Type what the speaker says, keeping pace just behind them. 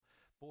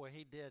Boy,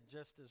 he did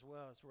just as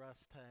well as Russ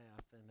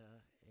Taff, and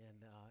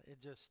it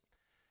just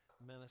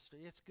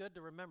ministry. It's good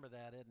to remember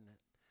that, isn't it?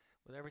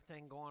 With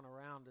everything going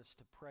around us,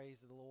 to praise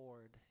the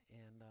Lord,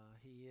 and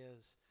He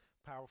is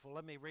powerful.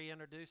 Let me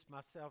reintroduce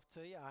myself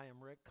to you. I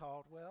am Rick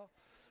Caldwell.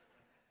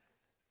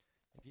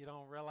 If you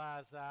don't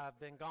realize, I've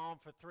been gone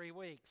for 3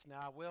 weeks.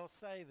 Now, I will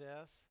say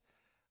this.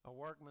 A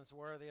workman's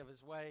worthy of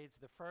his wage.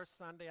 The first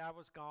Sunday I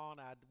was gone,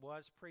 I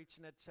was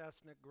preaching at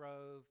Chestnut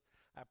Grove.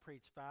 I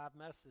preached 5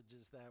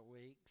 messages that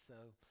week.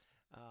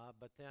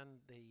 But then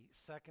the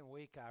second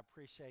week, I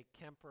appreciate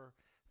Kemper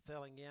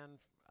filling in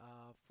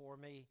for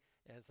me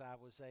as I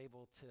was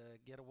able to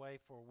get away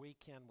for a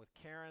weekend with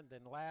Karen.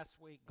 Then last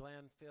week,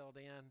 Glenn filled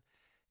in.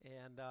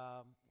 And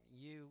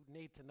you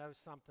need to know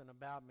something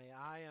about me.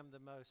 I am the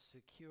most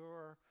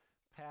secure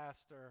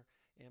pastor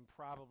in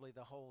probably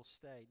the whole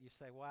state. You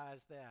say, why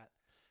is that?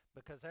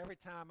 Because every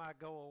time I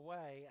go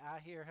away, I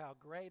hear how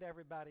great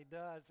everybody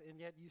does, and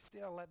yet you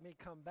still let me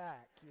come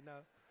back, you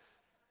know.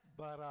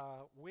 But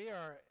we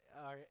are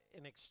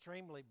an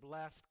extremely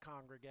blessed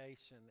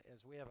congregation,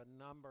 as we have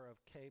a number of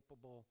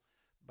capable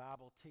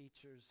Bible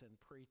teachers and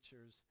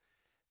preachers,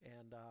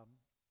 and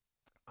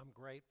I'm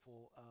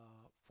grateful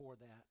for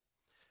that.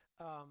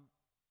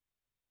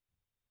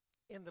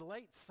 In the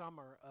late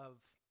summer of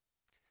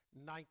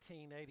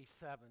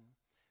 1987,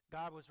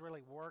 God was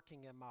really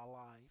working in my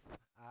life.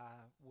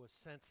 I was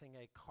sensing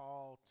a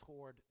call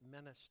toward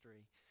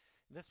ministry.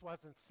 This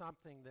wasn't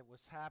something that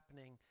was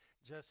happening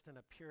just in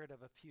a period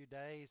of a few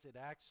days. It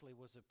actually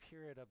was a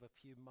period of a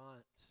few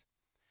months.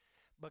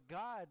 But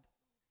God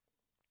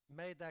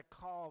made that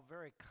call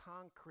very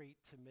concrete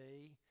to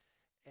me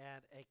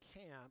at a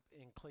camp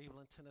in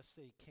Cleveland,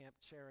 Tennessee, Camp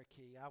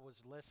Cherokee. I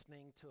was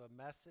listening to a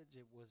message.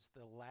 It was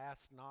the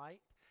last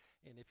night.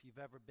 And if you've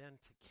ever been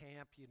to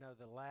camp, you know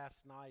the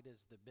last night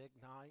is the big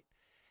night.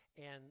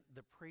 And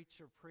the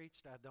preacher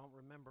preached. I don't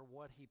remember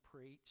what he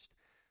preached,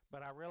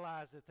 but I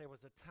realized that there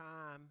was a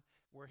time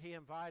where he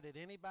invited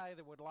anybody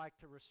that would like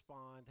to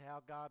respond,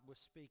 how God was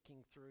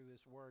speaking through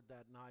his word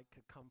that night,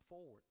 could come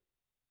forward.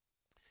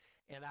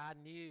 And I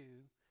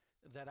knew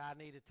that I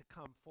needed to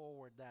come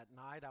forward that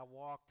night. I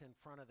walked in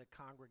front of the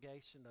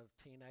congregation of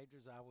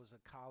teenagers. I was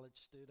a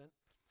college student.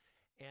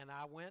 And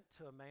I went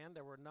to a man.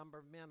 There were a number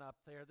of men up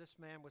there. This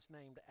man was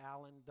named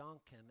Alan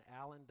Duncan.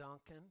 Alan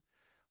Duncan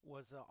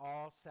was an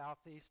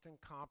all-Southeastern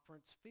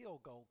Conference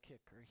field goal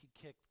kicker. He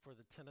kicked for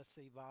the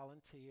Tennessee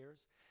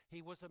Volunteers.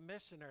 He was a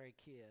missionary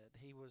kid.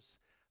 He was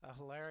a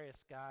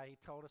hilarious guy. He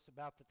told us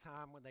about the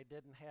time when they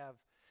didn't have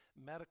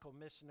medical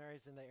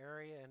missionaries in the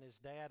area, and his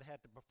dad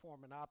had to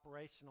perform an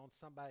operation on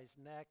somebody's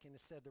neck, and he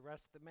said the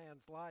rest of the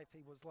man's life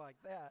he was like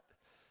that.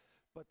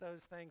 But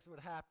those things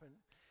would happen.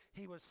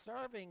 He was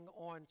serving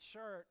on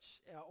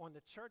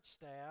the church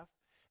staff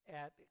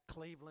at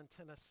Cleveland,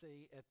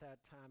 Tennessee at that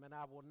time. And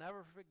I will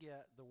never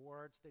forget the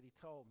words that he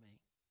told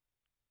me.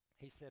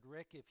 He said,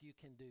 Rick, if you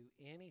can do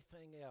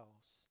anything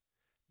else,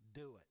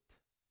 do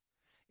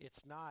it.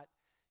 It's not,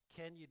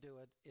 can you do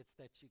it? It's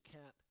that you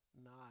can't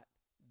not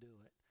do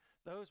it.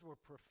 Those were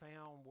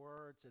profound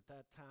words at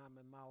that time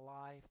in my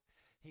life.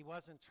 He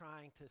wasn't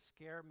trying to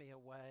scare me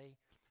away,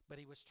 but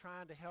he was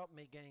trying to help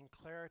me gain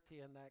clarity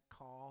in that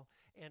call.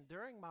 And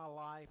during my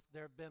life,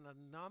 there have been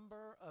a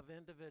number of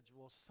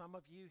individuals, some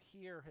of you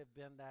here have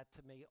been that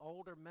to me,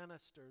 older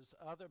ministers,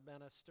 other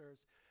ministers,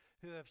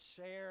 who have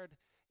shared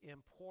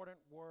important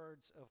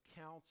words of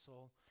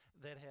counsel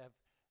that have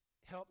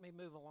helped me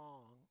move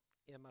along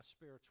in my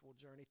spiritual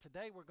journey.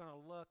 Today, we're going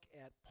to look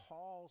at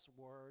Paul's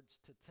words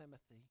to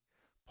Timothy.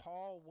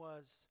 Paul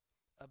was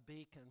a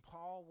beacon.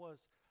 Paul was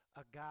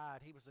a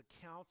guide. He was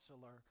a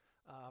counselor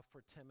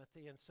for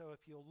Timothy. And so if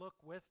you'll look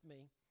with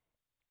me,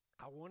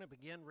 I want to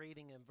begin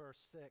reading in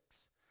verse 6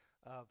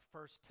 of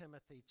 1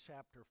 Timothy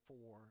chapter 4.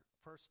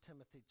 1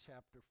 Timothy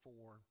chapter 4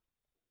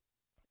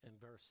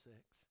 and verse 6.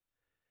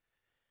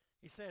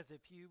 He says,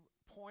 if you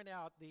point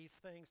out these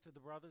things to the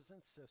brothers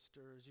and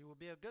sisters, you will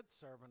be a good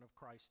servant of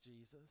Christ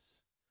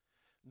Jesus,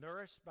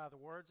 nourished by the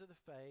words of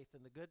the faith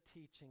and the good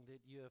teaching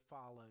that you have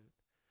followed.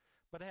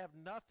 But have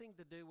nothing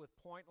to do with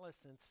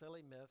pointless and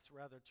silly myths.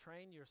 Rather,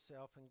 train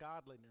yourself in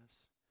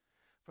godliness.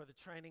 For the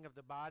training of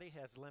the body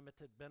has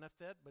limited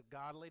benefit, but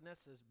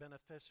godliness is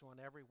beneficial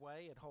in every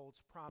way. It holds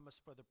promise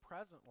for the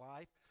present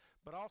life,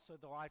 but also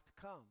the life to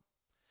come.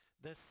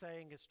 This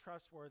saying is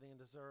trustworthy and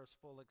deserves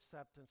full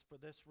acceptance. For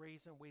this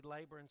reason, we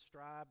labor and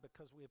strive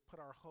because we have put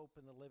our hope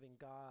in the living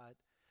God,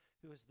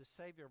 who is the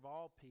Savior of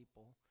all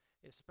people,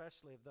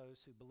 especially of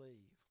those who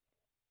believe.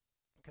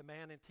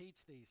 Command and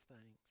teach these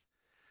things.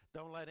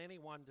 Don't let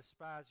anyone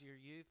despise your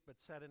youth, but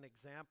set an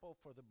example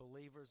for the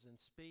believers in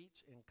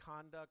speech, in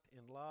conduct,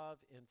 in love,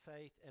 in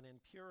faith, and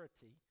in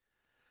purity.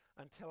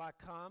 Until I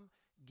come,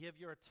 give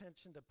your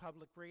attention to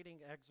public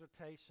reading,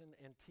 exhortation,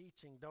 and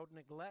teaching. Don't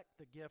neglect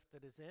the gift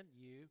that is in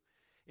you.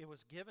 It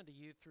was given to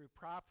you through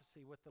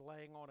prophecy with the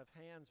laying on of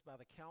hands by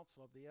the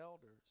counsel of the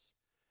elders.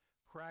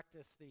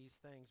 Practice these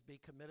things. Be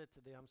committed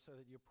to them so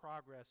that your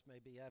progress may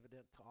be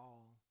evident to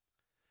all.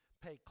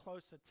 Pay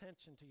close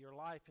attention to your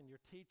life and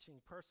your teaching.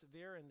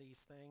 Persevere in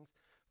these things,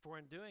 For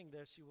in doing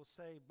this you will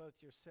save both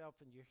yourself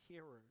and your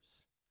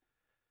hearers.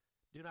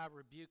 Do not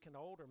rebuke an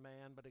older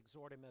man, but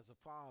exhort him as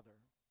a father,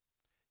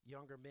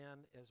 younger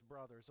men as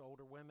brothers,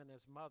 older women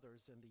as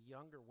mothers, and the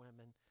younger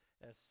women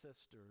as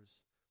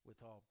sisters with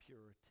all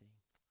purity.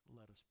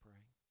 Let us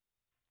pray.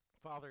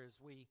 Father, as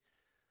we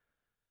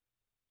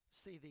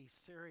see these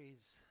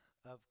series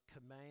of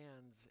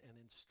commands and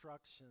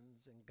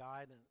instructions and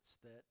guidance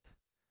that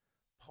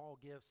Paul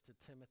gives to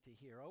Timothy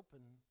here,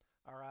 open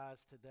our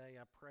eyes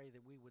today. I pray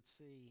that we would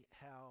see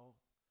how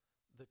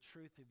the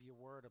truth of your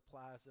word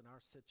applies in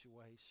our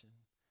situation.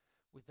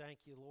 We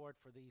thank you, Lord,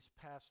 for these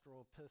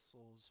pastoral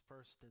epistles,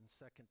 1st and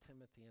 2nd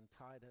Timothy and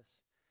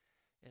Titus,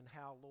 and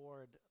how,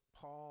 Lord,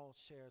 Paul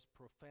shares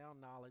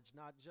profound knowledge,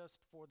 not just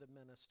for the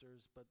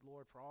ministers, but,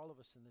 Lord, for all of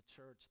us in the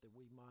church, that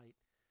we might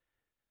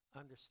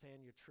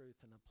understand your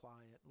truth and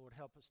apply it. Lord,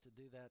 help us to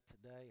do that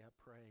today, I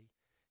pray,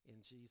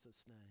 in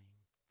Jesus' name.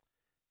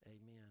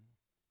 Amen.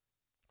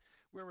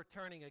 We're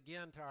returning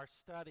again to our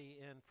study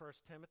in 1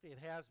 Timothy. It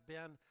has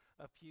been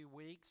a few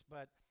weeks,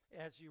 but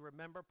as you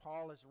remember,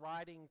 Paul is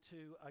writing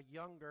to a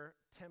younger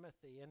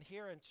Timothy. And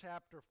here in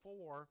chapter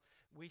 4,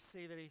 we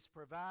see that he's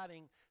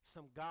providing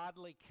some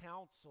godly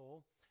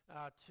counsel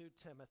to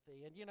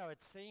Timothy. And you know,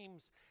 it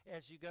seems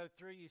as you go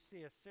through, you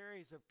see a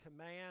series of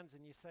commands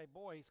and you say,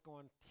 boy, he's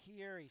going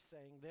here, he's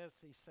saying this,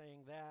 he's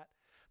saying that.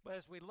 But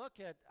as we look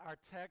at our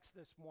text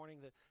this morning,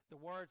 the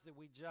words that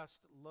we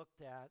just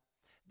looked at,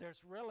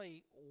 there's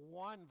really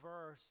one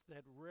verse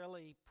that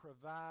really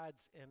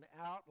provides an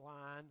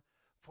outline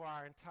for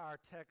our entire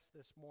text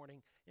this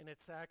morning, and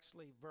it's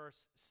actually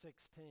verse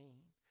 16.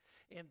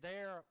 And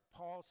there,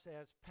 Paul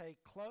says, pay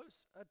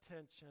close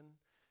attention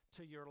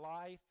to your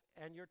life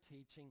and your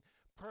teaching.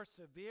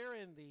 Persevere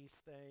in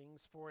these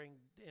things, for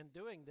in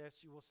doing this,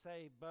 you will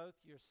save both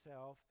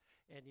yourself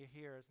and your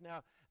hearers.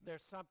 Now,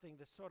 there's something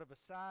that's sort of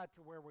aside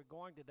to where we're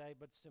going today,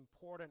 but it's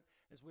important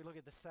as we look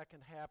at the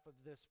second half of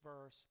this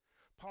verse.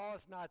 Paul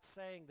is not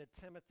saying that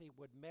Timothy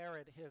would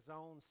merit his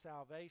own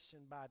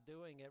salvation by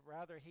doing it.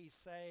 Rather, he's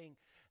saying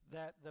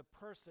that the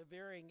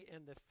persevering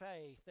in the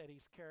faith that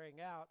he's carrying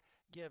out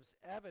gives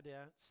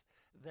evidence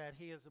that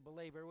he is a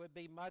believer. It would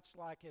be much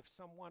like if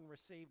someone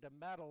received a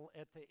medal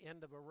at the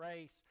end of a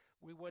race.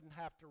 We wouldn't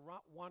have to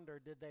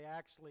wonder, did they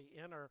actually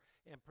enter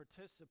and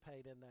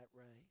participate in that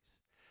race?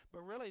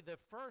 But really, the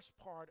first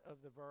part of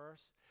the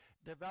verse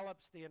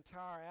develops the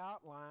entire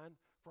outline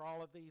for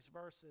all of these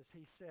verses.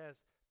 He says,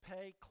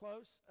 pay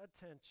close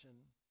attention.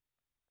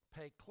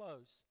 Pay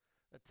close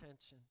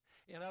attention.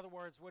 In other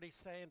words, what he's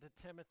saying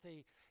to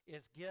Timothy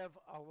is give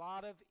a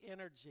lot of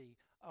energy,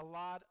 a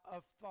lot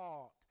of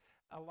thought,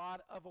 a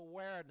lot of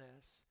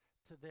awareness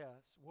to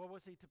this. What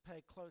was he to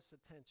pay close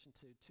attention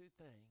to? Two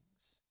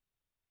things: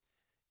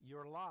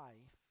 your life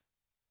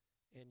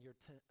and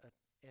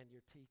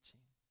your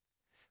teaching.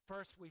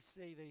 First, we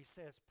see that he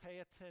says, pay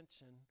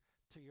attention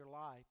to your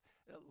life.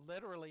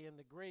 Literally in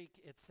the Greek,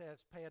 it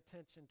says pay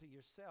attention to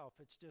yourself.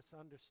 It's just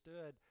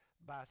understood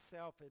by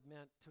self. It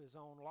meant to his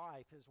own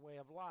life, his way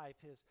of life,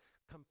 his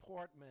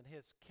comportment,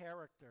 his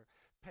character.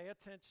 Pay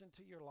attention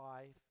to your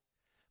life.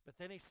 But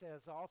then he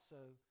says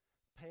also,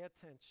 pay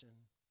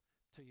attention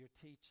to your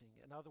teaching.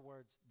 In other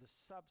words, the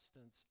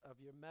substance of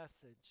your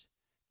message,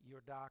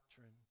 your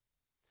doctrine.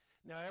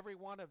 Now, every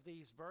one of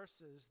these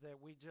verses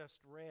that we just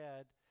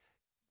read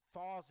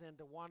falls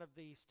into one of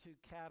these two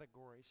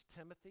categories: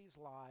 Timothy's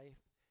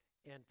life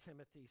and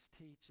Timothy's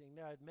teaching.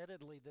 Now,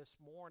 admittedly, this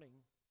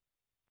morning,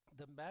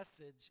 the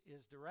message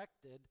is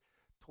directed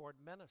toward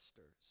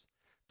ministers,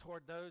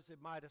 toward those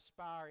that might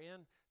aspire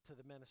into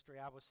the ministry.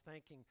 I was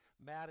thinking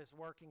Matt is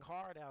working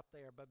hard out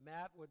there, but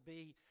Matt would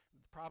be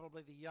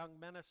probably the young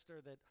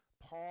minister that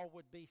Paul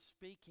would be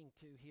speaking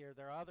to here.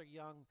 There are other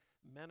young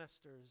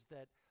ministers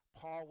that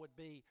Paul would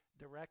be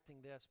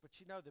directing this. But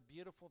you know, the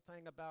beautiful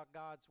thing about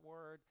God's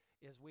word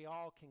is we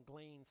all can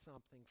glean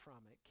something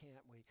from it,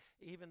 can't we?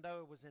 Even though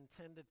it was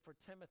intended for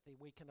Timothy,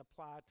 we can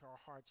apply it to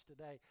our hearts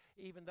today.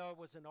 Even though it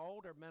was an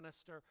older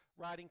minister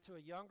writing to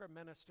a younger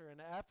minister in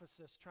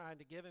Ephesus trying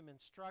to give him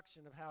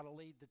instruction of how to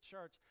lead the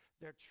church,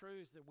 there are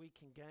truths that we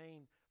can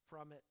gain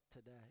from it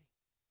today.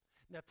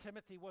 Now,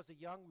 Timothy was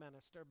a young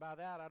minister. By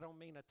that, I don't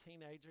mean a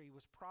teenager. He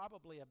was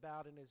probably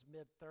about in his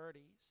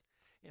mid-30s.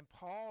 And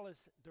Paul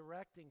is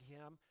directing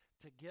him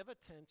to give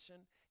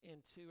attention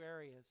in two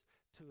areas: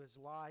 to his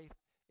life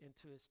and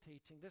to his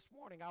teaching. This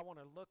morning, I want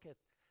to look at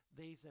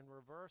these in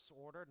reverse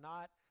order,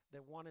 not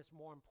that one is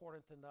more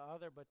important than the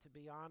other, but to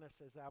be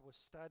honest, as I was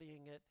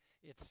studying it,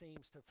 it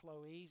seems to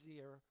flow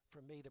easier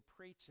for me to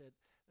preach it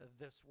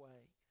this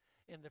way.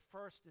 And the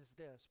first is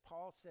this: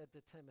 Paul said to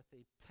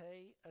Timothy,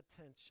 pay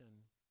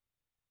attention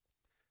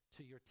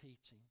to your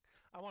teaching.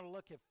 I want to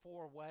look at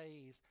 4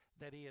 ways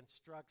that he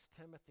instructs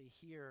Timothy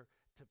here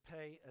to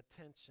pay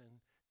attention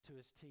to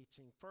his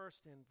teaching.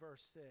 First, in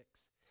verse 6,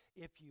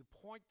 if you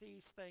point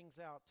these things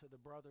out to the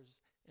brothers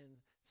and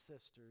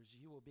sisters,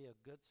 you will be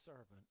a good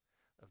servant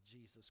of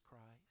Jesus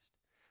Christ.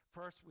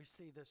 First, we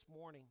see this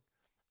morning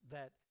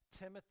that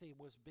Timothy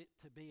was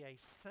to be a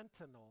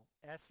sentinel,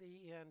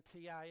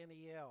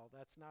 Sentinel.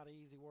 That's not an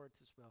easy word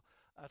to spell.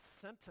 A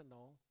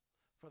sentinel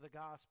for the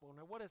gospel.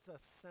 Now, what is a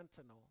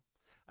sentinel?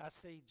 I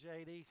see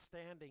JD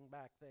standing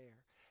back there,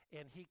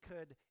 and he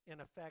could, in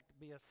effect,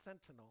 be a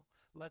sentinel.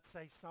 Let's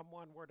say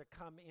someone were to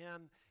come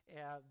in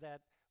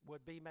that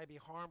would be maybe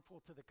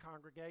harmful to the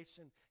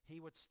congregation.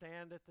 He would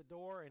stand at the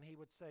door, and he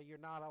would say, "You're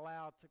not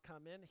allowed to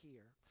come in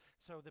here."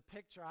 So the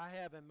picture I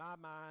have in my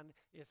mind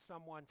is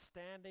someone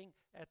standing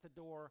at the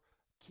door,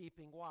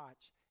 keeping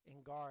watch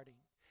and guarding.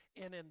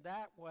 And in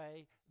that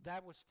way,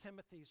 that was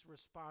Timothy's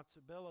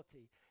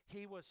responsibility.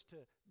 He was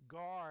to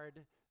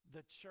guard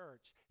the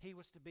church. He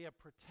was to be a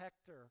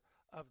protector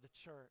of the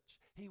church.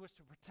 He was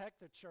to protect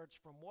the church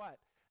from what?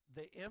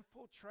 The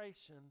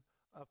infiltration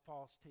of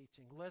false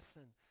teaching.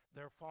 Listen,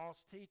 there are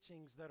false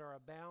teachings that are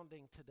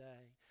abounding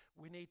today.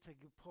 We need to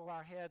pull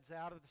our heads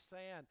out of the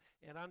sand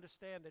and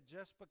understand that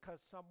just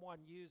because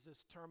someone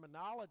uses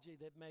terminology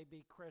that may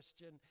be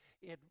Christian,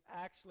 it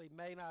actually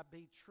may not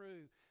be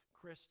true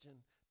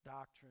Christian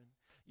doctrine.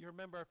 You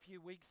remember a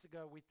few weeks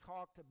ago we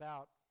talked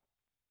about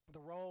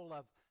the role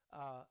of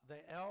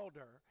the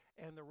elder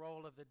and the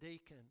role of the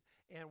deacon.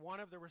 And one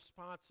of the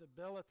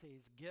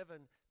responsibilities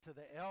given to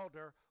the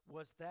elder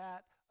was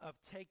that of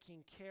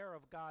taking care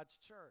of God's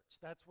church.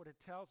 That's what it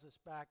tells us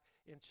back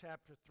in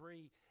chapter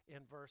 3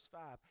 in verse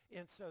 5.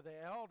 And so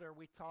the elder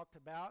we talked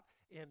about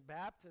in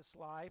Baptist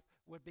life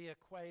would be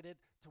equated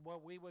to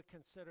what we would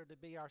consider to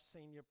be our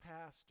senior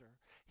pastor.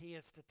 He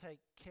is to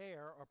take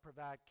care or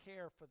provide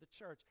care for the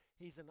church.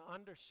 He's an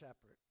under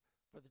shepherd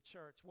for the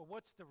church. Well,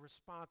 what's the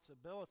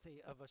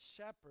responsibility of a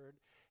shepherd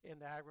in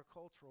the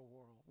agricultural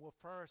world? Well,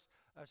 first,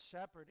 a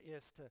shepherd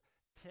is to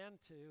tend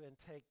to and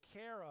take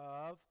care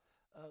of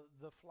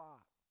the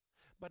flock.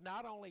 But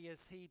not only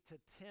is he to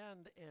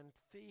tend and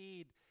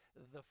feed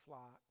the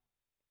flock,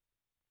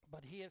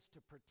 but he is to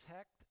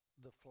protect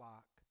the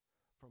flock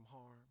from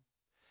harm.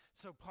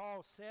 So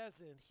Paul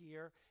says in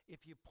here,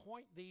 if you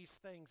point these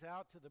things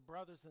out to the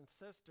brothers and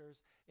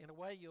sisters, in a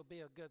way you'll be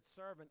a good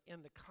servant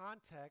in the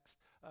context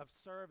of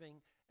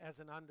serving as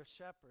an under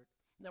shepherd.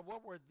 Now,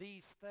 what were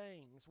these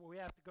things? Well, we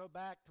have to go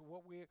back to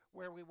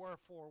where we were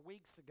 4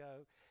 weeks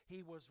ago.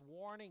 He was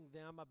warning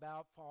them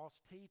about false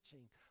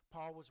teaching.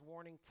 Paul was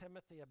warning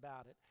Timothy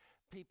about it.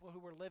 People who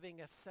were living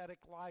ascetic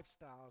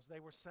lifestyles, they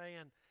were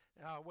saying,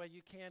 well,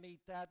 you can't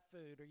eat that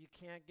food or you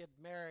can't get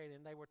married,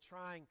 and they were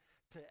trying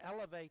to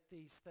elevate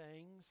these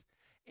things,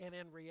 and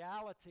in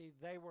reality,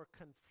 they were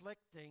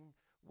conflicting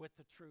with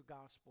the true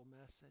gospel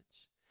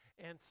message.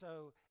 And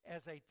so,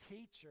 as a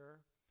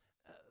teacher,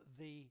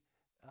 the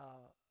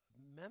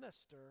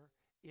minister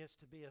is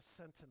to be a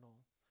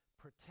sentinel,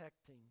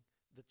 protecting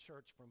the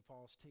church from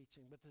false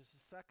teaching. But there's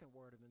a second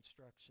word of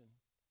instruction.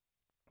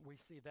 We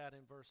see that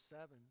in verse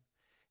 7,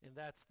 and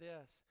that's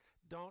this: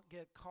 don't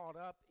get caught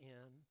up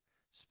in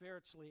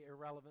spiritually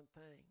irrelevant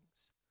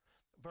things.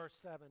 Verse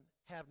 7,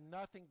 have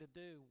nothing to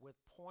do with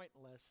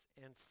pointless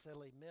and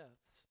silly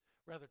myths.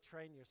 Rather,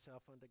 train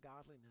yourself unto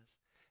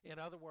godliness. In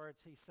other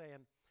words, he's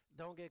saying,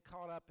 don't get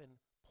caught up in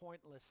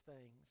pointless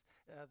things.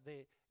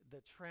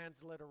 The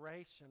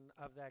transliteration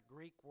of that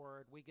Greek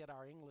word, we get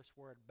our English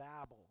word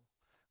babble.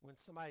 When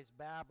somebody's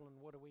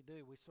babbling, what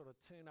do? We sort of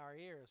tune our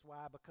ears.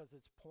 Why? Because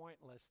it's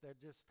pointless. They're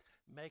just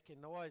making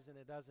noise and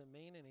it doesn't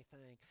mean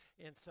anything.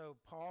 And so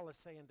Paul is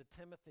saying to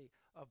Timothy,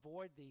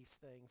 avoid these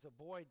things,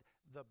 avoid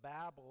the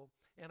babble,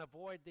 and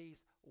avoid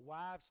these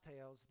wives'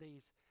 tales,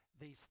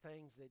 these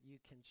things that you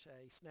can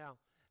chase. Now,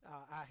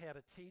 I had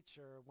a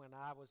teacher when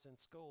I was in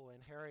school,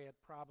 and Harriet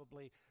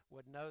probably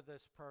would know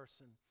this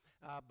person.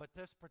 But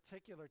this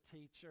particular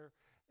teacher,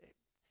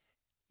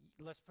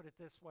 let's put it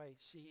this way,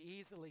 she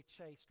easily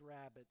chased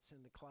rabbits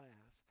in the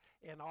class,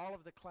 and all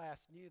of the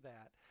class knew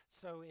that.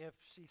 So if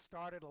she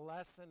started a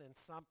lesson and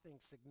something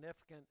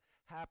significant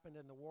happened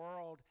in the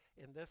world,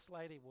 and this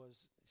lady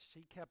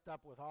she kept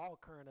up with all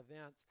current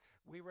events,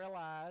 we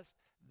realized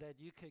that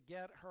you could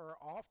get her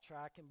off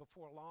track, and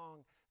before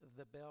long,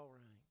 the bell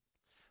rang.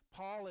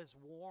 Paul is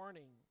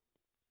warning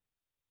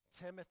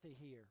Timothy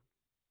here,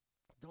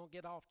 don't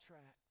get off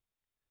track.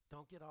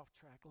 Don't get off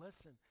track.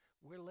 Listen,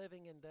 we're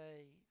living in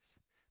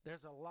days.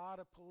 There's a lot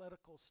of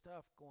political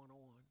stuff going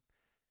on,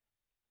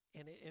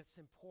 and it's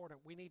important.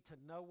 We need to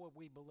know what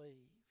we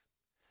believe,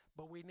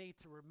 but we need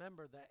to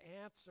remember the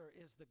answer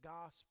is the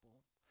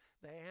gospel.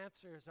 The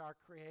answer is our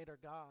Creator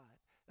God.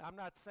 Now, I'm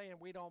not saying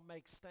we don't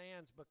make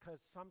stands, because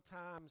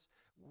sometimes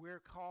we're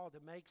called to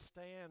make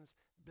stands,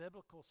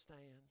 biblical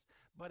stands,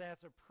 but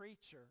as a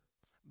preacher,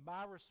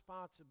 my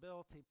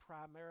responsibility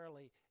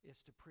primarily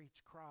is to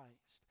preach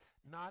Christ,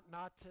 not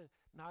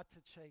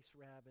to chase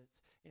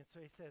rabbits. And so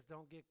he says,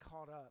 don't get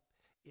caught up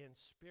in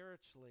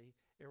spiritually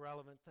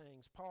irrelevant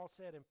things. Paul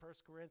said in 1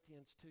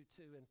 Corinthians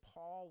 2:2, and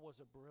Paul was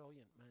a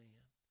brilliant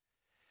man.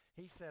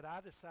 He said,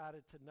 I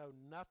decided to know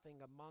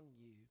nothing among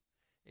you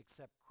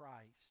except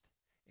Christ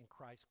and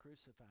Christ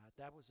crucified.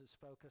 That was his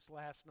focus.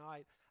 Last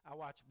night, I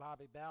watched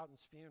Bobby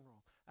Bowden's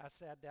funeral. I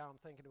sat down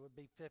thinking it would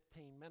be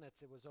 15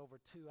 minutes. It was over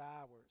 2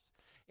 hours.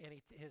 And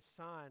his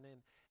son,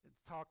 and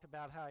talked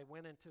about how he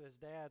went into his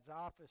dad's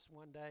office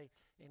one day,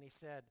 and he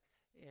said,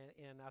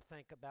 in I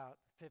think about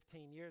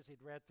 15 years,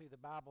 he'd read through the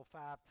Bible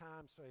 5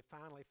 times, so he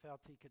finally felt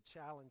he could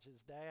challenge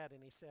his dad.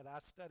 And he said, I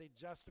studied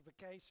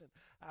justification.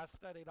 I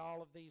studied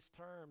all of these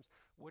terms.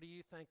 What do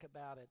you think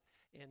about it?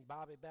 And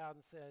Bobby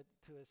Bowden said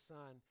to his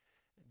son,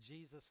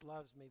 Jesus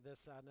loves me,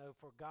 this I know,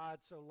 for God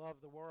so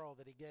loved the world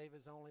that he gave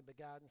his only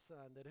begotten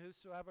Son, that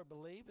whosoever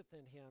believeth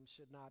in him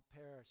should not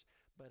perish,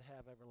 but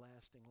have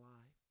everlasting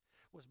life.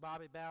 Was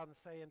Bobby Bowden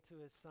saying to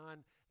his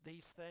son,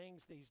 these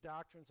things, these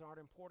doctrines aren't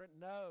important?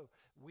 No,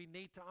 we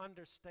need to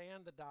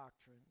understand the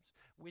doctrines.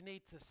 We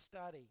need to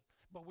study,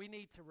 but we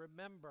need to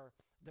remember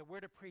that we're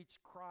to preach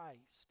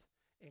Christ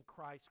and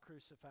Christ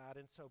crucified.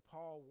 And so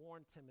Paul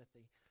warned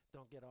Timothy,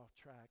 don't get off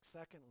track.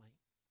 Secondly,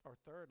 or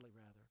thirdly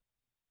rather,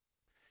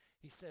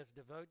 he says,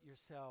 devote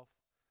yourself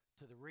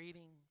to the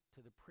reading,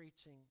 to the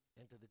preaching,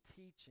 and to the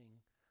teaching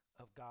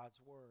of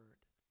God's word.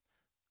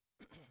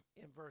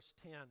 In verse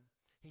 10,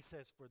 he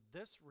says, for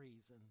this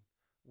reason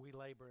we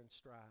labor and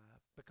strive,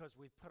 because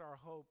we put our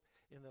hope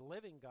in the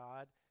living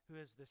God, who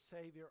is the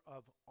Savior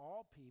of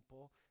all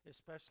people,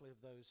 especially of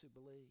those who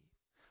believe.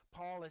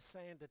 Paul is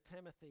saying to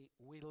Timothy,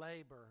 we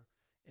labor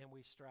and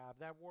we strive.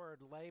 That word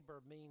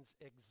labor means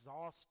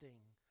exhausting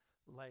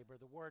labor.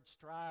 The word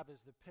strive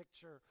is the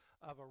picture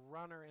of a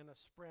runner in a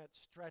sprint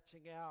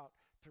stretching out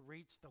to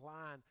reach the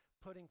line,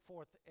 putting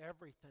forth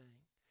everything.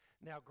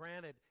 Now,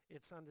 granted,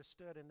 it's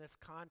understood in this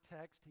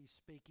context, he's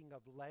speaking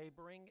of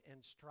laboring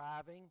and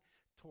striving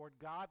toward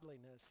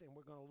godliness, and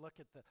we're going to look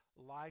at the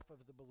life of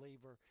the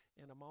believer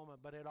in a moment.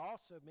 But it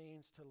also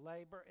means to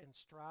labor and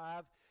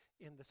strive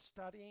in the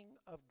studying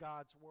of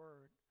God's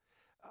word.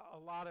 A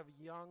lot of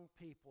young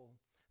people,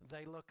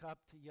 they look up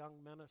to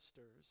young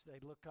ministers. They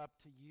look up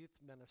to youth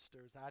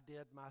ministers. I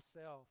did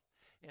myself.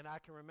 And I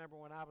can remember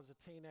when I was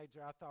a teenager,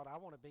 I thought, I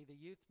want to be the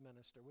youth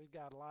minister. We've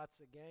got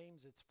lots of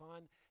games. It's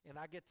fun. And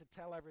I get to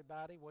tell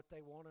everybody what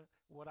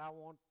I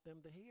want them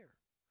to hear.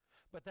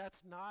 But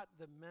that's not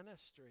the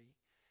ministry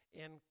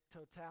in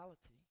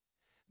totality.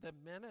 The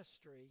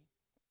ministry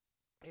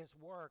is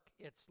work.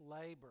 It's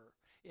labor.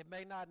 It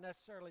may not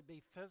necessarily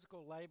be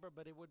physical labor,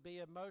 but it would be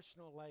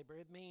emotional labor.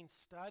 It means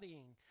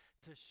studying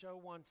to show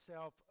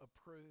oneself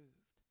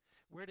approved.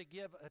 We're to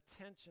give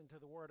attention to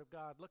the Word of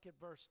God. Look at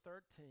verse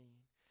 13.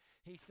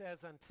 He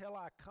says, until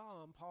I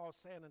come, Paul's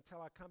saying,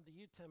 until I come to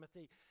you,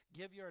 Timothy,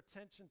 give your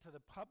attention to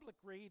the public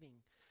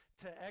reading,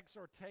 to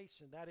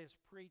exhortation, that is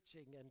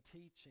preaching and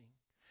teaching.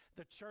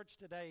 The church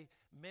today,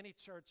 many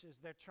churches,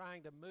 they're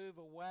trying to move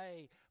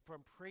away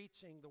from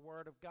preaching the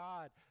Word of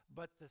God.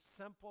 But the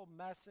simple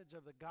message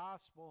of the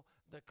gospel,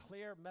 the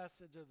clear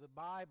message of the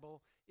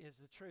Bible is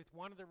the truth.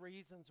 One of the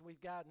reasons we've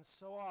gotten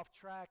so off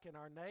track in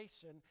our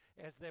nation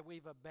is that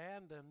we've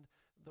abandoned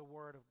the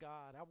Word of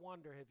God. I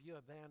wonder, have you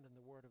abandoned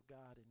the Word of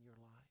God in your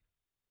life?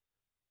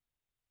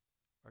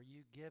 Are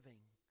you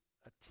giving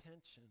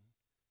attention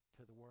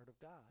to the Word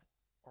of God?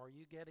 Are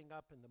you getting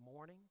up in the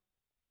morning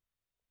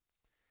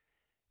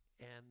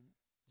and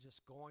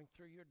just going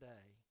through your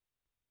day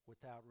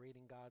without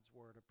reading God's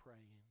Word or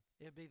praying?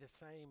 It'd be the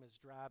same as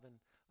driving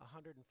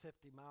 150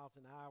 miles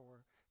an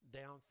hour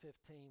down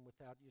 15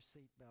 without your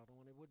seatbelt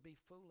on. It would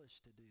be foolish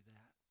to do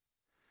that.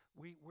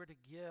 We're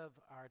to give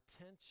our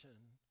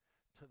attention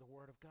to the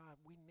Word of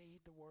God. We need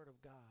the Word of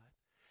God.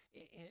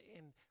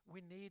 And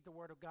we need the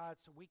Word of God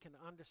so we can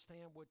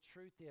understand what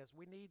truth is.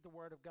 We need the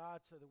Word of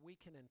God so that we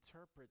can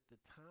interpret the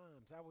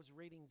times. I was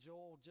reading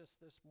Joel just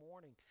this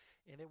morning,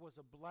 and it was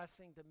a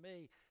blessing to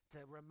me to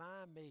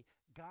remind me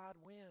God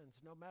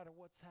wins no matter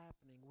what's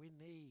happening. We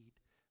need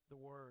the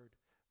Word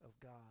of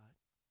God.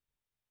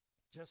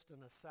 Just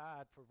an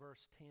aside for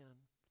verse 10.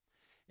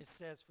 It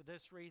says, for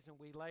this reason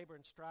we labor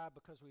and strive,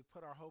 because we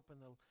put our hope in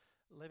the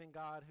living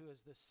God, who is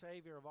the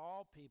Savior of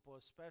all people,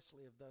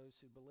 especially of those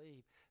who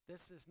believe.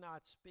 This is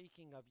not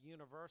speaking of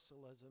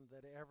universalism,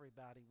 that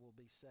everybody will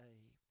be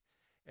saved.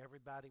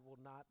 Everybody will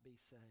not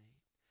be saved.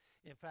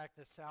 In fact,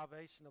 the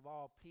salvation of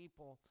all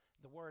people,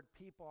 the word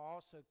people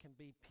also can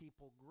be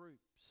people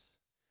groups.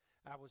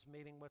 I was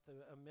meeting with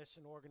a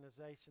mission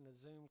organization, a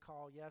Zoom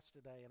call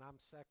yesterday, and I'm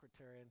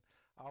secretary, and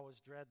I always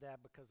dread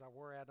that because I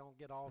worry I don't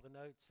get all the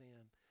notes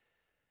in.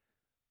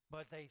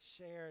 But they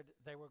shared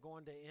they were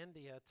going to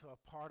India, to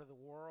a part of the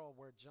world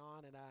where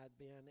John and I had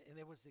been, and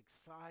it was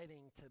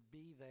exciting to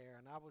be there.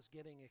 And I was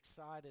getting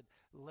excited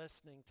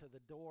listening to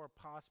the door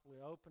possibly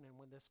opening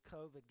when this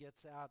COVID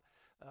gets out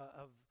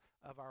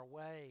of our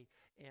way,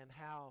 and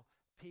how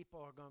people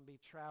are going to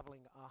be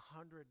traveling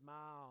 100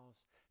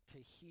 miles to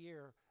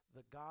hear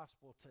the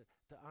gospel,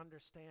 to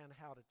understand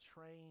how to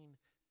train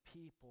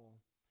people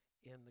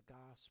in the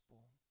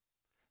gospel.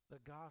 The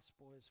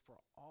gospel is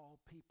for all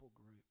people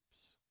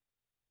groups.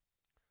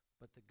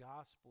 But the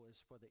gospel is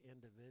for the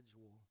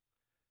individual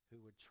who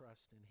would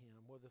trust in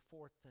him. Well, the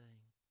fourth thing,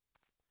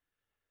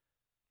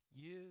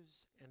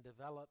 use and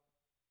develop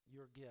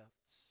your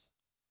gifts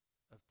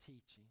of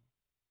teaching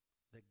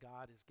that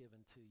God has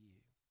given to you.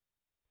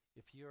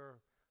 If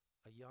you're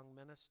a young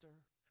minister,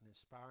 an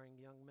aspiring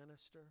young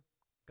minister,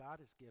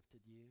 God has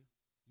gifted you.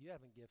 You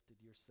haven't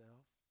gifted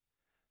yourself.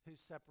 Who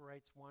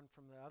separates one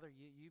from the other?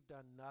 You've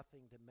done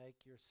nothing to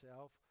make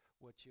yourself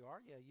what you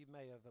are. Yeah, you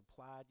may have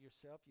applied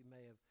yourself. You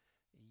may have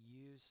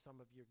used some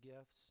of your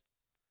gifts.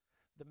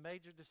 The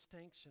major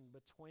distinction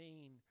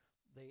between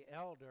the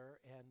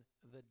elder and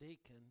the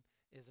deacon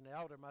is an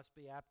elder must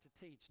be apt to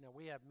teach. Now,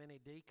 we have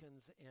many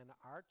deacons in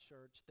our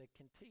church that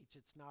can teach.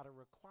 It's not a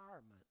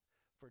requirement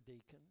for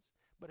deacons,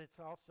 but it's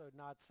also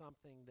not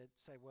something that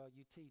say, well,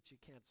 you teach,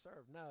 you can't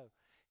serve. No,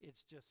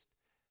 it's just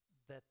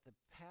that the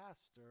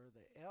pastor,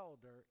 the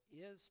elder,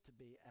 is to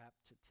be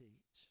apt to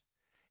teach.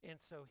 And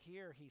so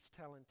here he's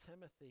telling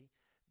Timothy,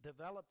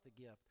 develop the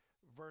gift.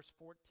 Verse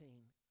 14,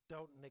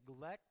 don't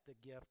neglect the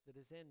gift that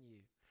is in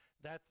you.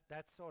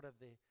 That's sort of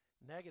the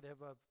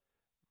negative of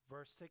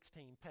verse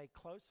 16, pay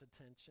close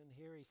attention.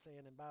 Here he's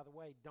saying, and by the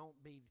way,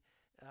 don't be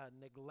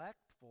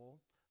neglectful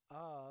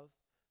of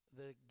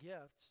the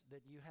gifts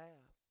that you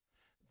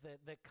have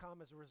that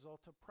come as a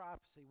result of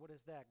prophecy. What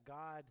is that?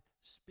 God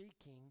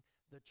speaking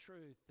the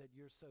truth that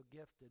you're so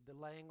gifted. The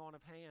laying on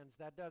of hands,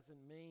 that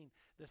doesn't mean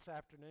this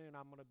afternoon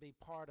I'm going to be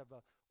part of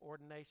a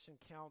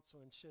ordination council,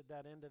 and should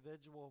that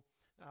individual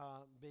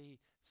be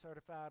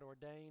certified,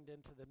 ordained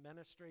into the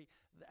ministry,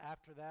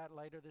 after that,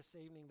 later this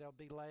evening, there'll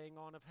be laying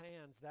on of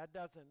hands. That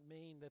doesn't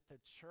mean that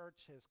the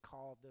church has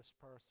called this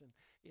person.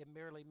 It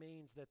merely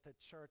means that the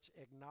church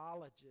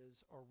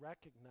acknowledges or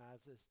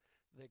recognizes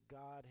that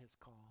God has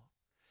called.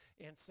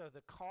 And so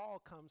the call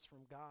comes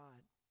from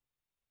God.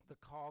 The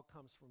call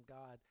comes from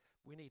God.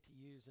 We need to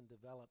use and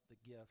develop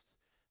the gifts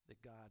that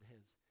God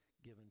has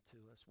given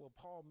to us. Well,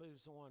 Paul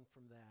moves on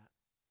from that.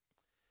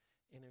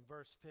 And in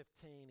verse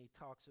 15, he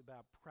talks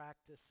about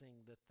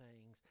practicing the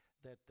things,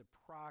 that the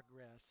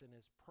progress in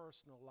his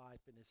personal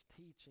life and his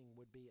teaching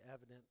would be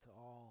evident to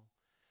all.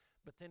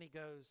 But then he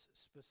goes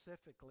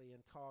specifically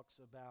and talks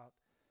about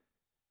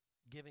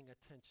giving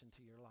attention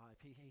to your life.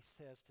 He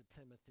says to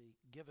Timothy,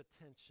 give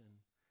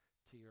attention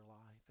to your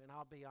life. And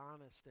I'll be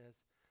honest, as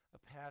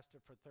a pastor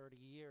for 30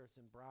 years,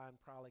 and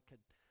Brian probably could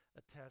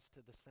attest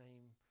to the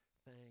same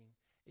thing,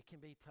 it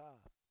can be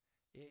tough.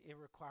 It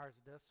requires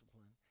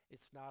discipline.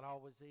 It's not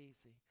always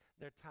easy.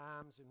 There are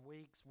times and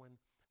weeks when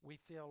we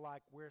feel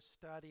like we're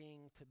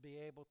studying to be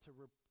able to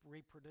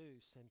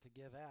reproduce and to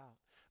give out.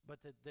 But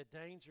the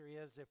danger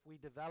is, if we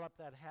develop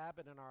that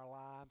habit in our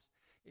lives,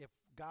 if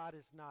God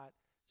is not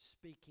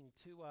speaking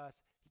to us,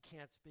 he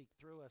can't speak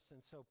through us.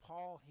 And so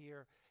Paul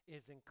here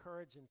is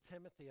encouraging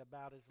Timothy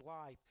about his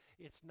life.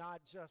 It's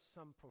not just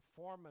some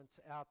performance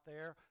out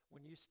there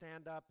when you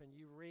stand up and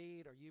you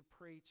read or you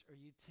preach or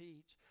you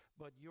teach,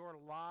 but your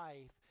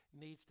life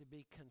needs to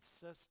be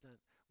consistent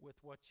with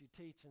what you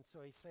teach. And so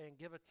he's saying,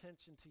 give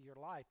attention to your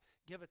life.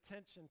 Give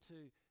attention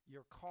to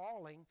your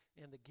calling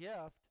and the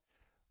gift,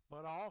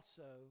 but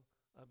also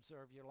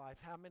observe your life.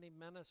 How many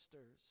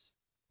ministers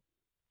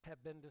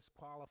have been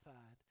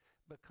disqualified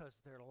because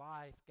their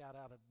life got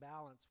out of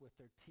balance with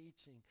their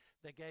teaching?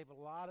 They gave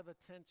a lot of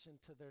attention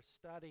to their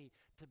study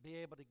to be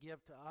able to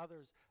give to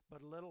others,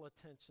 but little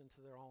attention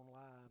to their own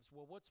lives.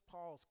 Well, what's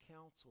Paul's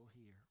counsel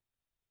here?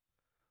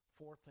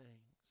 4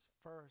 things.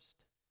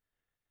 First,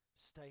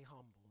 stay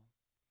humble.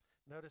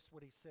 Notice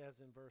what he says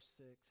in verse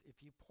 6.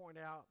 If you point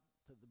out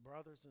to the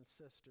brothers and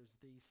sisters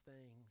these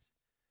things,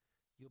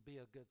 you'll be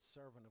a good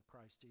servant of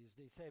Christ Jesus.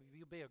 He said,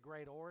 you'll be a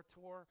great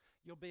orator,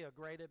 you'll be a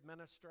great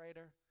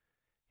administrator.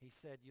 He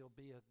said, you'll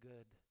be a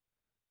good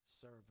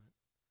servant.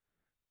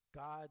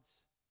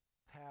 God's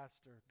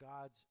pastor,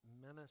 God's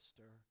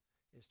minister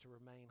is to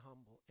remain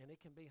humble, and it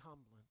can be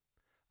humbling.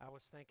 I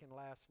was thinking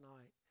last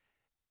night,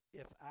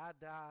 if I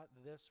die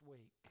this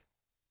week,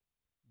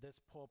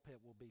 this pulpit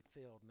will be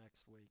filled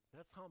next week.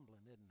 That's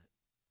humbling, isn't it?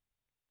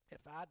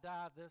 If I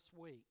die this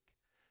week,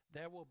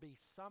 there will be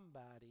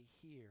somebody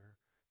here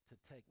to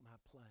take my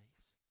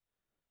place.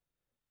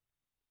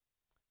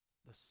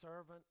 The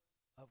servant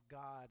of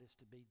God is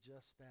to be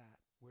just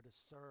that. We're to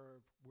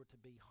serve, we're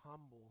to be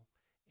humble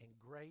and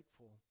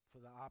grateful for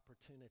the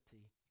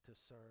opportunity to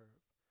serve.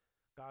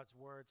 God's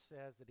word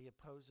says that he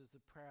opposes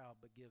the proud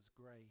but gives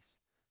grace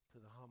to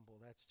the humble.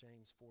 That's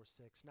James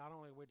 4:6. Not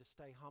only are we to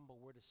stay humble,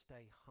 we're to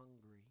stay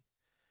hungry.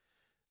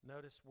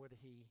 Notice what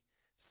he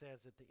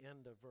says at the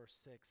end of verse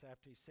 6.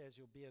 After he says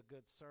you'll be a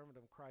good servant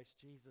of Christ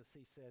Jesus,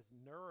 he says,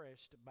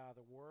 nourished by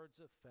the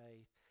words of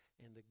faith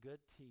and the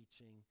good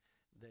teaching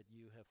that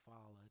you have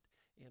followed.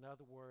 In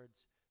other words,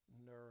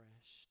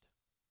 nourished.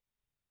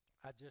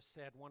 I just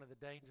said one of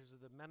the dangers of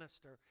the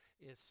minister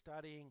is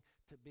studying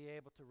to be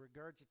able to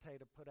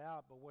regurgitate or put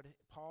out. But what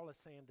Paul is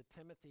saying to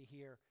Timothy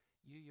here,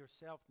 you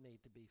yourself need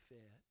to be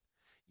fed.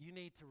 You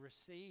need to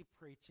receive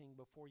preaching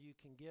before you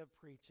can give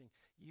preaching.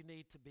 You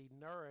need to be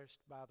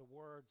nourished by the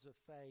words of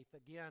faith.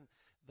 Again,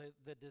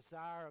 the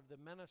desire of the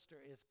minister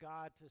is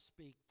God to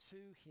speak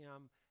to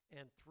him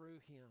and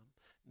through him,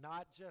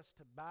 not just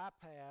to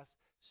bypass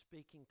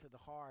speaking to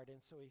the heart.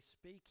 And so he's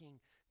speaking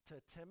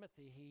to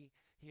Timothy.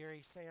 Here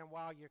he's saying,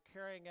 while you're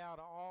carrying out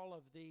all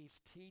of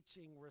these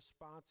teaching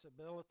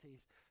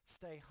responsibilities,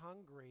 stay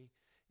hungry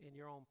in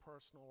your own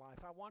personal life.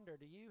 I wonder,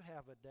 do you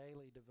have a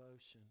daily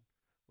devotion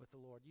with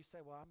the Lord? You say,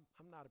 well,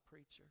 I'm not a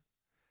preacher.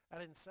 I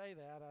didn't say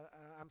that.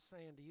 I'm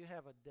saying, do you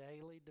have a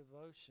daily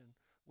devotion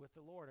with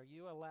the Lord? Are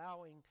you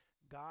allowing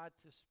God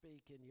to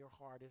speak in your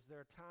heart? Is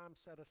there a time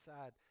set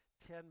aside,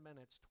 10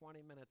 minutes, 20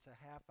 minutes, a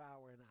half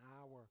hour, an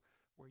hour,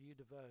 where you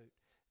devote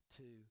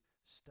to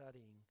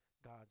studying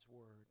God's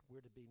Word?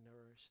 We're to be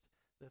nourished.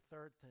 The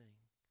third thing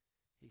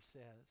he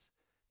says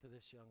to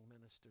this young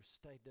minister,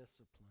 stay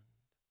disciplined.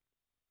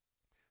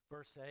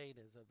 Verse 8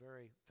 is a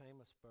very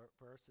famous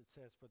verse. It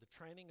says, for the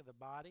training of the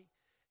body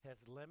has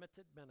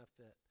limited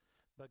benefit,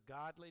 but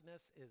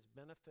godliness is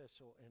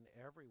beneficial in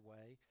every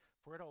way,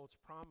 for it holds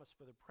promise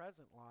for the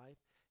present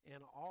life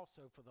and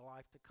also for the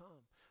life to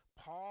come.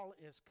 Paul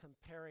is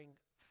comparing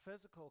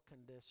physical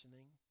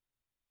conditioning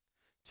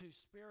to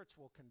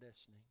spiritual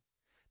conditioning.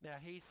 Now,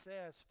 he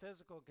says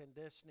physical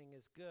conditioning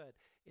is good.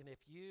 And if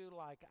you,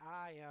 like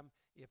I am,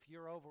 if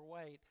you're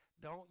overweight,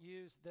 don't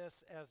use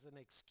this as an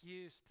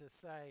excuse to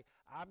say,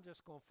 I'm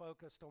just going to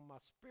focus on my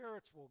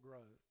spiritual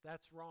growth.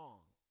 That's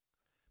wrong.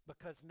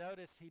 Because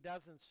notice he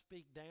doesn't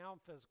speak down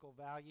physical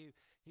value.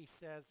 He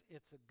says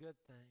it's a good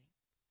thing.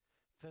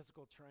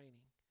 Physical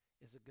training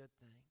is a good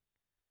thing.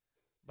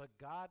 But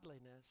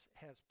godliness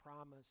has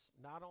promise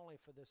not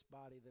only for this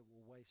body that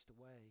will waste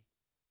away,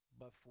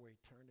 but for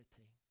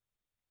eternity.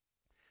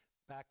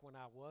 Back when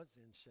I was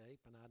in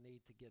shape, and I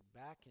need to get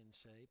back in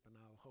shape, and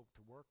I'll hope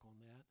to work on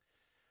that.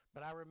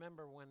 But I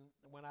remember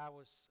when I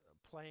was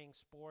playing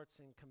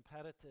sports and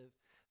competitive,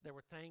 there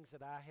were things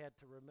that I had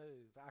to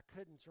remove. I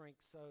couldn't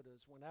drink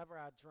sodas. Whenever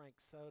I drank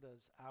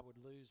sodas, I would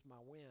lose my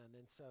wind,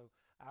 and so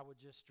I would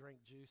just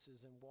drink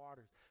juices and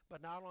waters.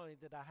 But not only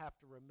did I have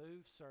to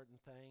remove certain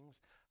things,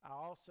 I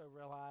also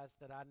realized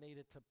that I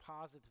needed to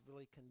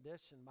positively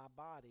condition my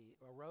body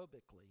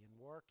aerobically and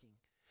working.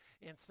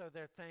 And so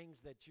there are things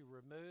that you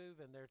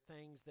remove and there are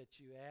things that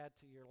you add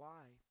to your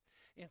life.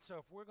 And so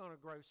if we're going to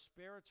grow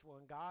spiritual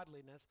and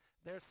godliness,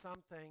 there's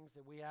some things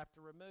that we have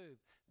to remove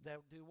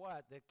that do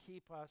what? That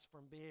keep us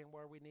from being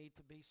where we need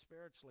to be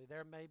spiritually.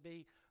 There may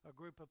be a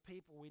group of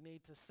people we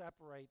need to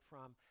separate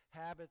from,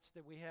 habits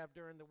that we have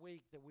during the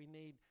week that we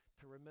need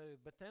to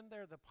remove. But then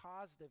there are the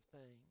positive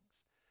things.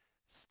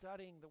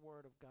 Studying the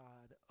Word of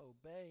God,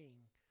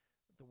 obeying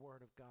the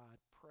Word of God,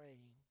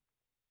 praying.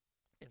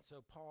 And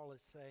so Paul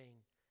is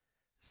saying,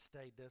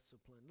 stay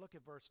disciplined. Look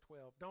at verse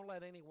 12. Don't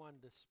let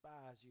anyone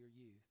despise your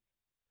youth,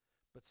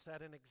 but set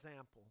an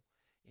example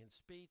in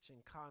speech and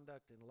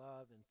conduct, in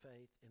love and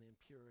faith and in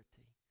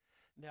purity.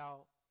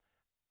 Now,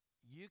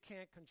 you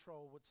can't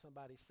control what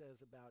somebody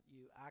says about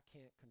you. I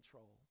can't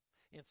control.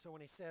 And so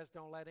when he says,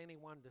 don't let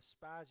anyone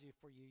despise you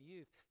for your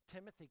youth,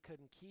 Timothy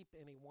couldn't keep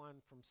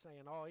anyone from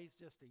saying, oh, he's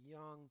just a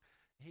young,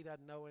 he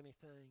doesn't know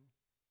anything.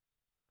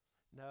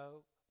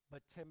 No,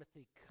 but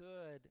Timothy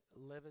could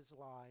live his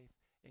life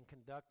and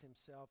conduct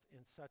himself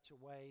in such a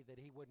way that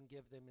he wouldn't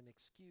give them an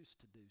excuse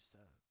to do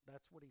so.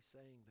 That's what he's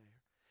saying there.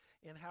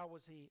 And how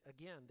was he,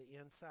 again, the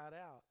inside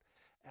out?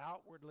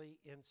 Outwardly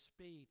in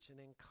speech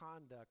and in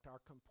conduct, our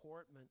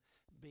comportment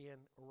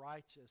being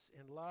righteous,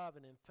 in love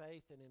and in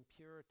faith and in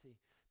purity,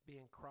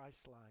 being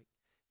Christ-like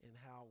in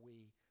how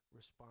we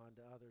respond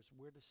to others.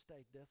 We're to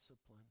stay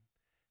disciplined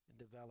in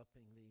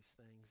developing these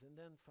things. And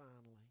then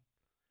finally,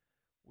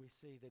 we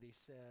see that he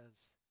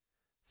says,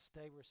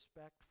 stay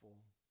respectful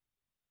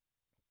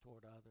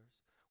toward others.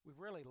 We've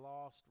really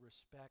lost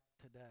respect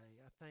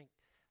today. I think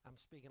I'm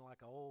speaking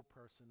like an old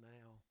person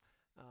now.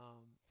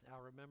 I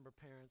remember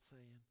parents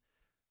saying,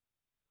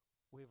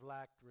 we've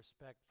lacked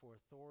respect for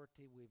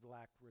authority. We've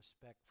lacked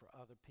respect for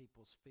other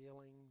people's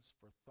feelings,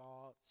 for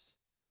thoughts.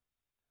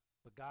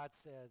 But God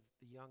says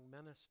the young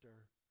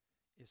minister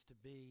is to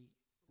be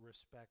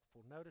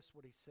respectful. Notice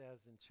what he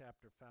says in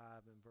chapter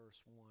 5 and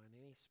verse 1.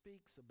 And he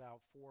speaks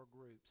about 4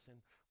 groups.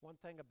 And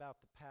one thing about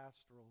the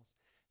pastorals,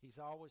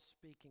 he's always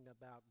speaking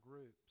about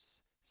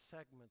groups,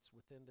 segments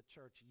within the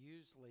church,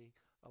 usually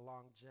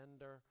along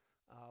gender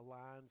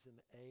lines and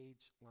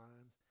age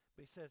lines.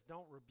 But he says,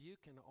 don't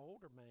rebuke an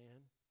older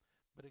man,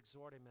 but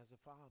exhort him as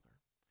a father.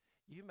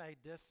 You may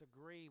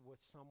disagree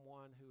with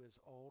someone who is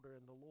older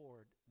in the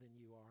Lord than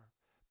you are,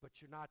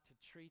 but you're not to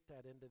treat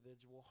that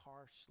individual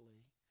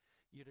harshly.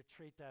 You're to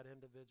treat that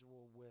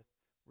individual with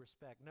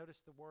respect.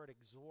 Notice the word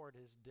exhort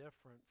is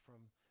different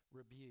from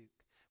rebuke.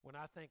 When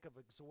I think of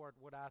exhort,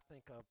 what I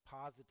think of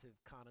positive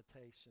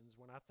connotations.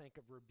 When I think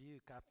of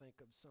rebuke, I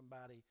think of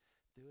somebody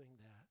doing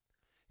that.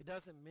 It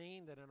doesn't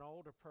mean that an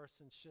older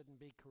person shouldn't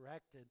be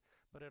corrected,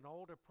 but an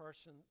older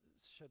person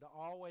should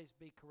always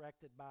be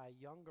corrected by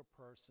a younger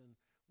person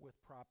with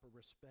proper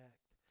respect.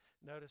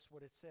 Notice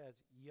what it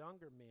says,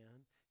 younger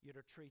men, you're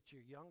to treat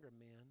your younger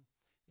men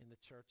in the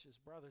church as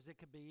brothers. It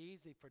could be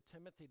easy for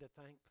Timothy to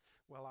think,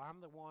 well, I'm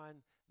the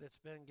one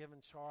that's been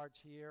given charge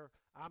here.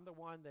 I'm the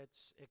one that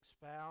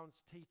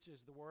expounds,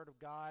 teaches the Word of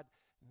God.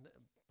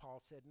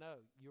 Paul said,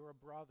 no, you're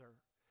a brother.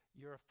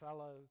 You're a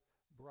fellow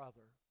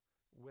brother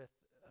with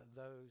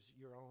those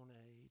your own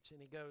age.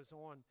 And he goes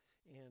on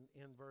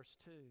in verse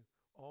 2,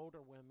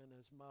 older women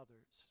as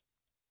mothers.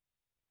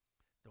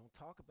 Don't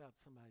talk about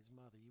somebody's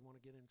mother. You want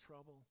to get in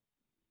trouble?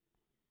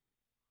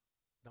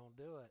 Don't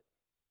do it.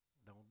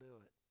 Don't do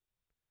it.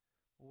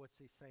 Well, what's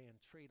he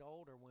saying? Treat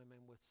older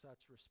women with such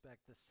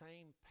respect. The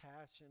same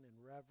passion and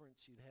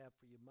reverence you'd have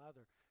for your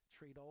mother,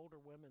 treat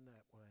older women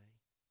that way.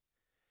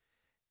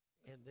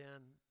 And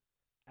then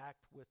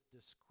act with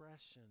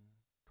discretion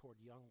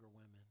toward younger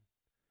women.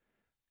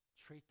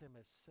 Treat them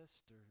as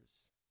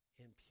sisters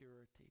in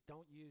purity.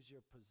 Don't use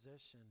your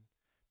position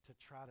to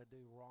try to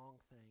do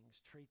wrong things.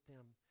 Treat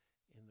them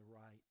in the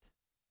right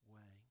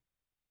way.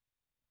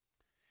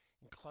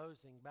 In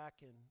closing,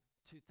 back in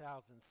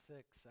 2006,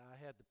 I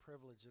had the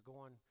privilege of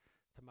going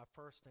to my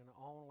first and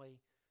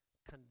only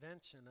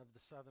convention of the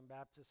Southern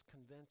Baptist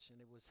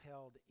Convention. It was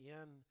held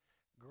in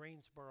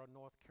Greensboro,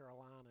 North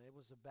Carolina. It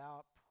was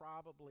about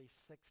probably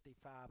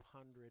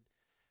 6,500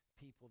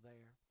 people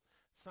there.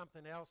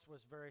 Something else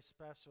was very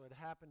special. It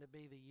happened to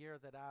be the year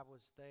that I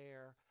was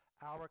there.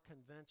 Our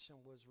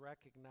convention was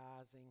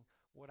recognizing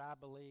what I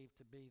believe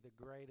to be the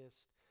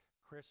greatest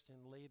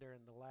Christian leader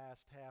in the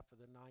last half of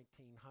the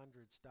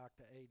 1900s,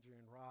 Dr.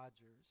 Adrian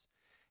Rogers.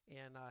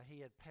 And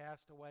he had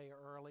passed away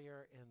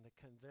earlier, and the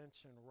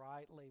convention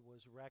rightly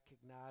was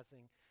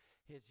recognizing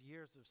his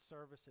years of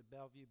service at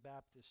Bellevue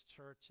Baptist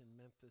Church in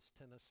Memphis,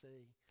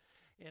 Tennessee.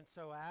 And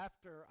so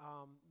after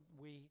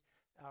we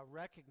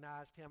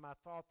recognized him, I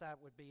thought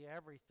that would be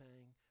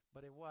everything,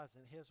 but it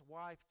wasn't. His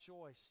wife,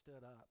 Joyce,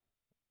 stood up.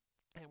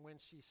 And when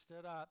she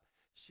stood up,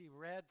 she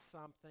read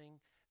something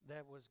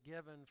that was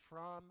given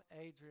from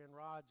Adrian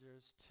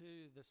Rogers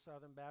to the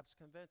Southern Baptist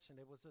Convention.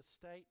 It was a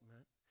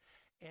statement,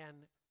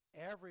 and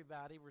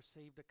everybody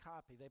received a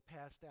copy. They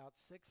passed out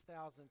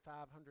 6,500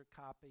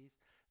 copies.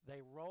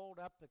 They rolled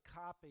up the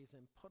copies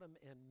and put them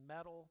in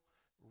metal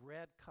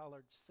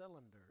red-colored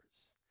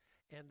cylinders,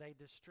 and they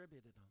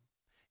distributed them.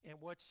 And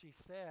what she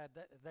said,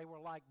 they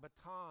were like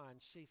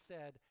batons. She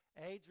said,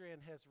 Adrian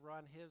has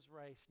run his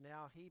race.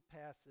 Now he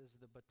passes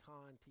the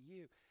baton to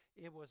you.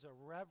 It was a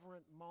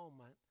reverent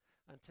moment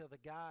until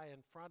the guy in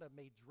front of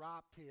me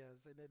dropped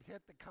his, and it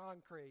hit the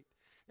concrete,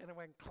 and it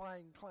went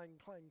clang, clang,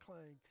 clang,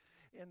 clang.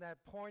 In that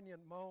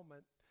poignant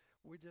moment,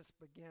 we just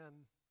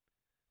began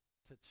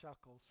to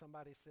chuckle.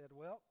 Somebody said,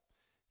 well,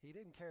 he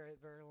didn't carry it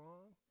very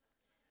long.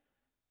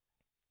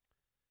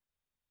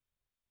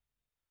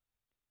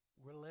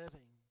 We're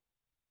living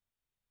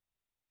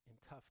in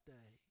tough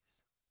days.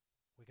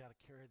 We got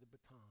to carry the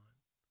baton.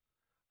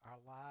 Our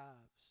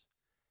lives,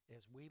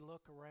 as we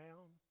look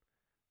around,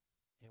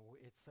 and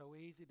it's so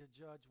easy to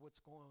judge what's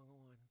going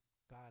on.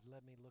 God,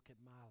 let me look at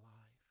my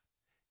life.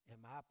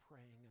 Am I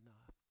praying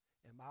enough?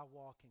 Am I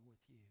walking with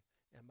you?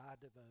 Am I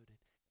devoted?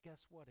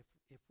 Guess what?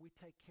 If we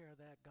take care of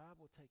that, God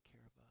will take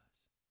care of us.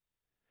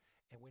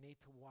 And we need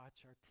to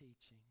watch our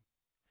teaching.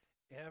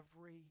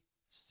 Every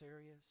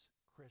serious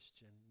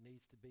Christian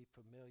needs to be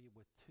familiar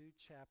with 2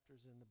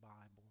 chapters in the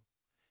Bible.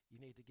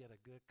 You need to get a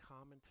good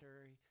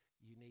commentary.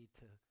 You need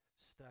to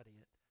study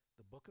it.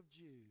 The book of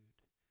Jude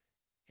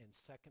and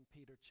 2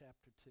 Peter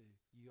chapter 2.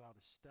 You ought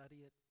to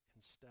study it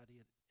and study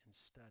it and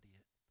study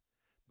it,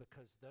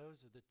 because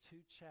those are the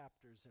 2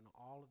 chapters in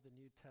all of the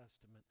New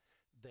Testament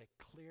that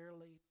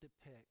clearly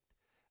depict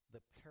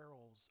the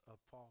perils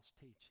of false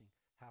teaching,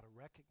 how to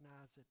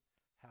recognize it,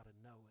 how to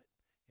know it.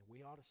 And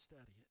we ought to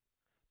study it,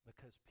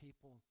 because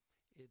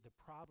the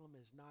problem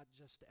is not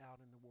just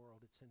out in the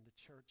world, it's in the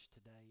church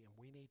today, and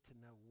we need to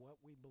know what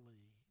we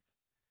believe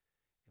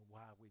and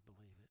why we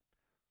believe it.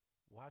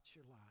 Watch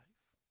your life.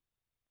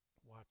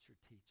 Watch your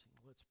teaching.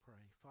 Let's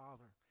pray.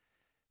 Father,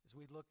 as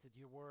we looked at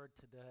your word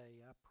today,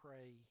 I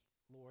pray,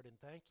 Lord, and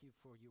thank you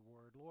for your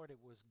word. Lord,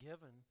 it was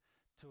given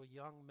to a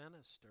young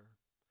minister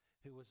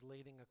who was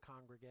leading a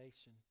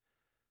congregation.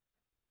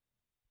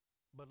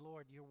 But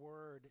Lord, your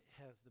word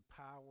has the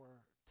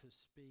power to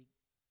speak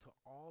to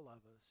all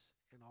of us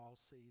in all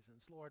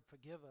seasons. Lord,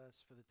 forgive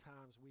us for the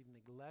times we've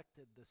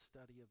neglected the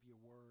study of your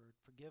word.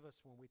 Forgive us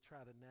when we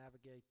try to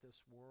navigate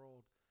this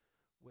world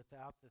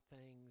without the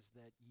things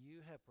that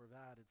you have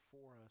provided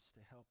for us to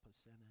help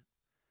us in it.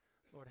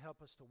 Lord, help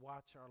us to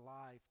watch our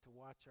life, to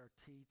watch our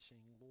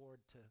teaching,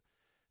 Lord, to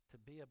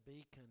be a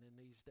beacon in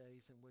these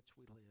days in which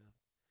we live.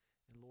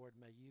 And Lord,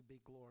 may you be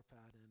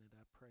glorified in it,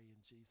 I pray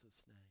in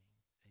Jesus' name.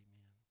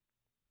 Amen.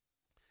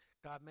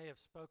 God may have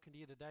spoken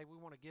to you today. We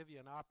want to give you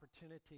an opportunity